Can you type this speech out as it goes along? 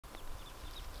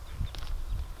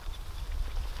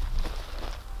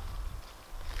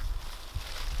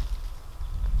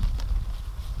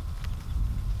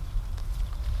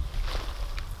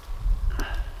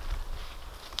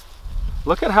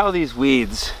Look at how these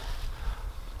weeds,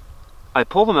 I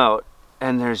pull them out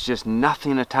and there's just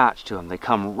nothing attached to them. They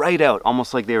come right out,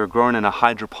 almost like they were grown in a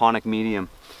hydroponic medium.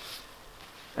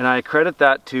 And I credit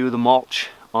that to the mulch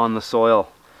on the soil,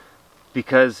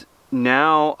 because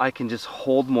now I can just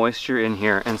hold moisture in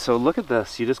here. And so look at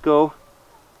this, you just go,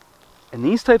 and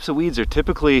these types of weeds are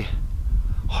typically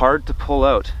hard to pull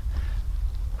out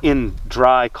in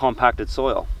dry, compacted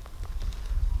soil.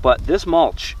 But this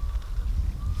mulch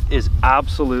is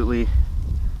absolutely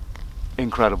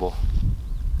incredible.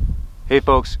 Hey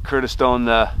folks, Curtis Stone,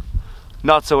 the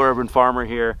not so urban farmer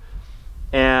here,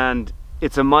 and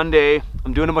it's a Monday.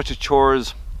 I'm doing a bunch of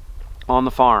chores on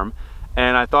the farm,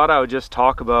 and I thought I would just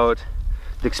talk about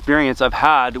the experience I've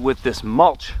had with this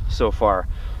mulch so far.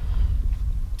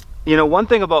 You know, one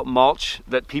thing about mulch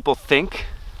that people think,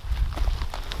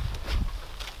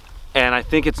 and I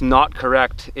think it's not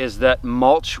correct, is that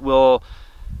mulch will,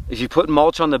 if you put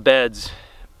mulch on the beds,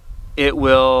 it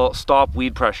will stop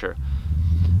weed pressure.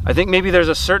 I think maybe there's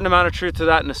a certain amount of truth to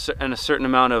that and a certain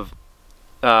amount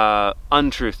of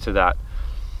untruth to that.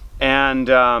 And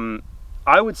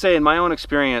I would say in my own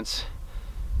experience,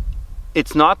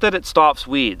 it's not that it stops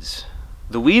weeds.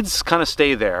 The weeds kind of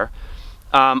stay there.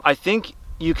 I think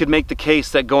you could make the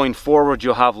case that going forward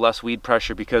you'll have less weed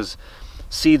pressure because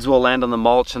seeds will land on the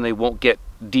mulch and they won't get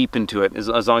deep into it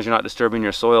as long as you're not disturbing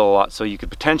your soil a lot. So you could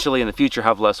potentially in the future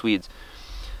have less weeds.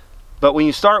 But when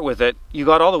you start with it, you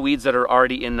got all the weeds that are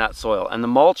already in that soil, and the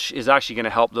mulch is actually going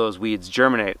to help those weeds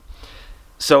germinate.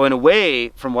 So in a way,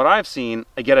 from what I've seen,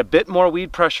 I get a bit more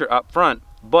weed pressure up front,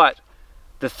 but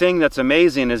the thing that's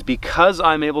amazing is because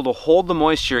I'm able to hold the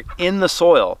moisture in the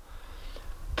soil,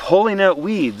 pulling out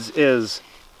weeds is,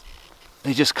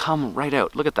 they just come right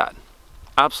out. Look at that.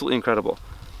 Absolutely incredible.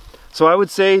 So I would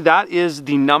say that is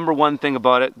the #1 thing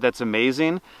about it that's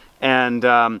amazing. And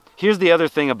here's the other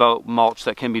thing about mulch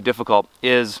that can be difficult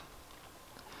is,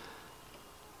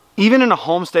 even in a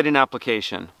homesteading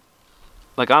application,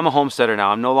 like I'm a homesteader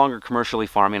now, I'm no longer commercially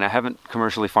farming. I haven't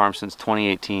commercially farmed since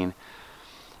 2018.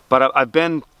 But I've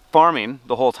been farming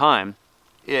the whole time,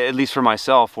 at least for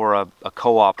myself or a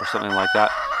co-op or something like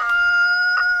that.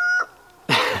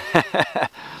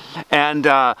 And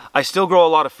I still grow a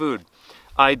lot of food.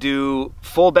 I do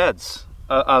full beds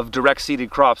of direct seeded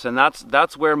crops, and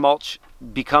that's where mulch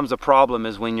becomes a problem,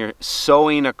 is when you're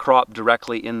sowing a crop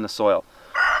directly in the soil.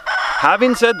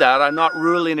 Having said that, I'm not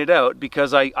ruling it out,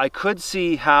 because I could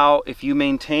see how if you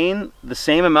maintain the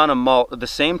same amount of mulch, the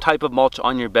same type of mulch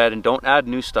on your bed and don't add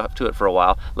new stuff to it for a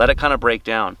while, let it kind of break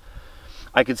down,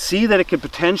 I could see that it could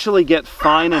potentially get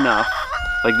fine enough.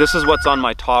 Like this is what's on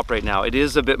my top right now. It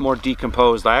is a bit more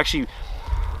decomposed. I actually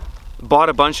bought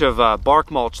a bunch of bark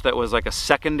mulch that was like a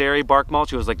secondary bark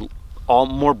mulch. It was like all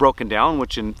more broken down,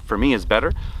 which for me is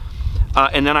better.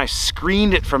 And then I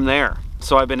screened it from there.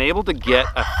 So I've been able to get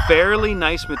a fairly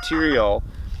nice material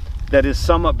that is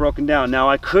somewhat broken down. Now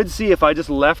I could see if I just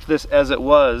left this as it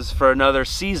was for another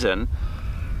season,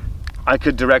 I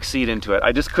could direct seed into it.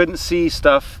 I just couldn't see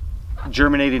stuff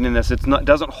germinating in this. It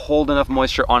doesn't hold enough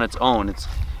moisture on its own.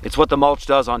 It's what the mulch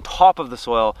does on top of the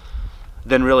soil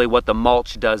than really what the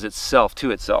mulch does itself to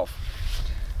itself.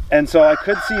 And so I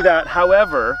could see that.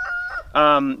 However,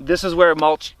 this is where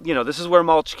mulch, you know, this is where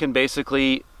mulch can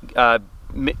basically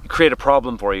create a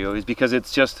problem for you, is because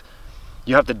it's just,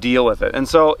 you have to deal with it. And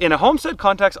so in a homestead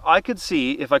context, I could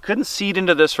see, if I couldn't seed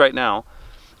into this right now,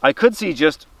 I could see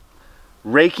just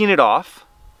raking it off,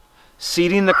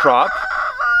 seeding the crop,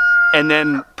 and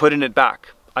then putting it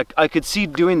back. I could see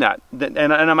doing that,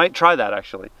 and I might try that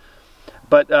actually.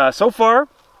 But so far,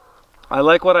 I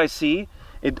like what I see.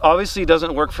 It obviously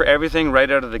doesn't work for everything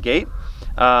right out of the gate.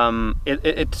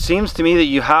 It seems to me that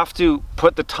you have to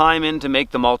put the time in to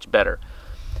make the mulch better.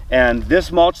 And this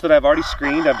mulch that I've already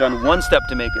screened, I've done one step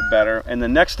to make it better, and the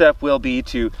next step will be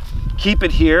to keep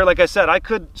it here. Like I said, I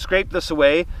could scrape this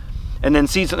away and then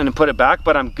seed something and put it back,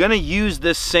 but I'm gonna use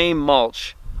this same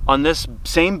mulch on this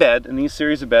same bed, in these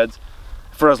series of beds,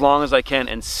 for as long as I can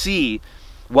and see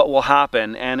what will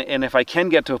happen. And if I can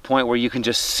get to a point where you can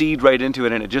just seed right into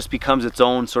it and it just becomes its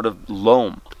own sort of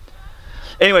loam.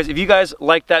 Anyways, if you guys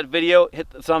liked that video, hit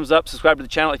the thumbs up, subscribe to the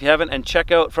channel if you haven't, and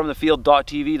check out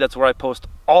fromthefield.tv. That's where I post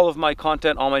all of my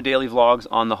content, all my daily vlogs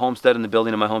on the homestead and the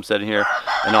building of my homestead here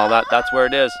and all that. That's where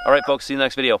it is. All right, folks, see you in the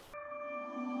next video.